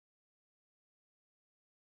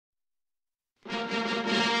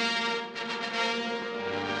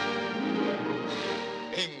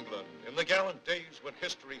when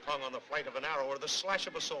history hung on the flight of an arrow or the slash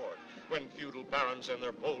of a sword, when feudal barons and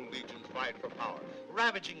their bold legions vied for power,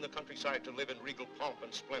 ravaging the countryside to live in regal pomp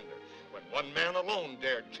and splendor, when one man alone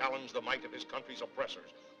dared challenge the might of his country's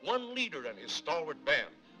oppressors, one leader and his stalwart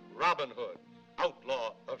band, Robin Hood,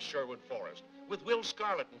 outlaw of Sherwood Forest, with Will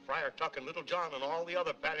Scarlet and Friar Tuck and Little John and all the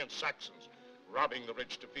other valiant Saxons, robbing the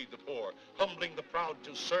rich to feed the poor, humbling the proud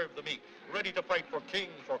to serve the meek, ready to fight for king,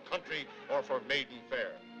 for country, or for maiden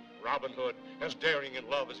fair. Robin Hood, as daring in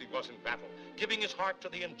love as he was in battle, giving his heart to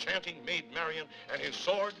the enchanting Maid Marian and his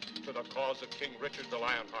sword to the cause of King Richard the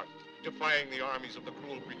Lionheart, defying the armies of the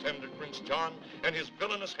cruel pretender Prince John and his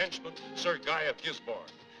villainous henchman Sir Guy of Gisborne.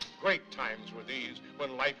 Great times were these,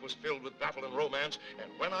 when life was filled with battle and romance,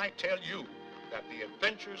 and when I tell you that The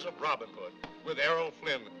Adventures of Robin Hood with Errol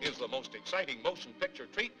Flynn is the most exciting motion picture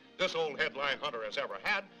treat this old headline hunter has ever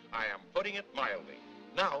had, I am putting it mildly.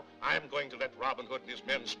 Now, I am going to let Robin Hood and his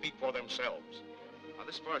men speak for themselves. Now,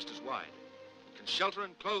 this forest is wide. It can shelter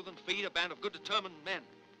and clothe and feed a band of good determined men,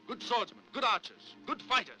 good swordsmen, good archers, good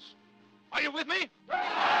fighters. Are you with me? But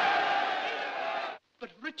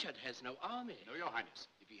Richard has no army. No, Your Highness.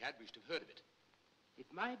 If he had, we should have heard of it. If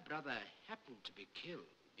my brother happened to be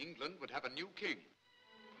killed, England would have a new king.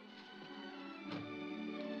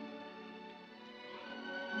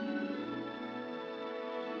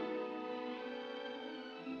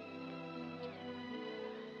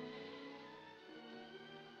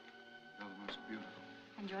 You're the most beautiful.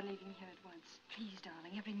 And you're leaving here at once. Please,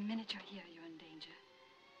 darling, every minute you're here, you're in danger.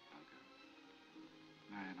 I'll go.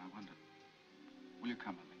 Marian, I wonder, will you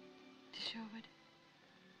come with me? To Sherwood?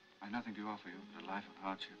 I've nothing to offer you but a life of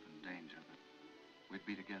hardship and danger, but we'd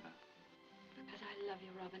be together. Because I love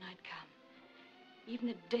you, Robin, I'd come.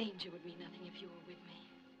 Even the danger would mean nothing if you were with me.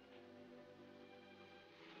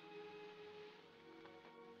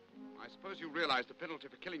 I suppose you realize the penalty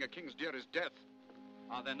for killing a king's deer is death.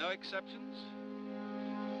 Are there no exceptions?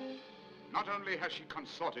 Not only has she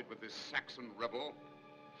consorted with this Saxon rebel,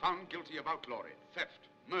 found guilty of outlawry, theft,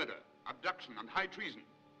 murder, abduction, and high treason,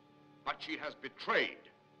 but she has betrayed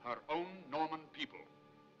her own Norman people.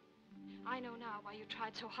 I know now why you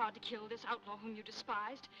tried so hard to kill this outlaw whom you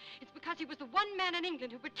despised. It's because he was the one man in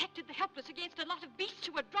England who protected the helpless against a lot of beasts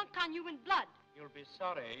who were drunk on human blood. you'll be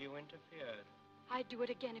sorry you interfered. I'd do it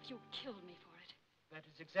again if you killed me for it. That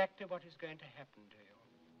is exactly what is going to happen to you.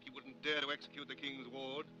 He wouldn't dare to execute the king's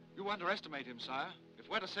ward. You underestimate him, sire. If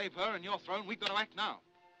we're to save her and your throne, we've got to act now.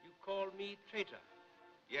 You call me traitor?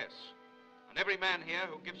 Yes. And every man here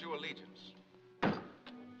who gives you allegiance.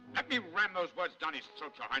 Let me ram those words down his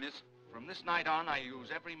throat, Your Highness. From this night on, I use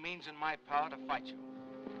every means in my power to fight you.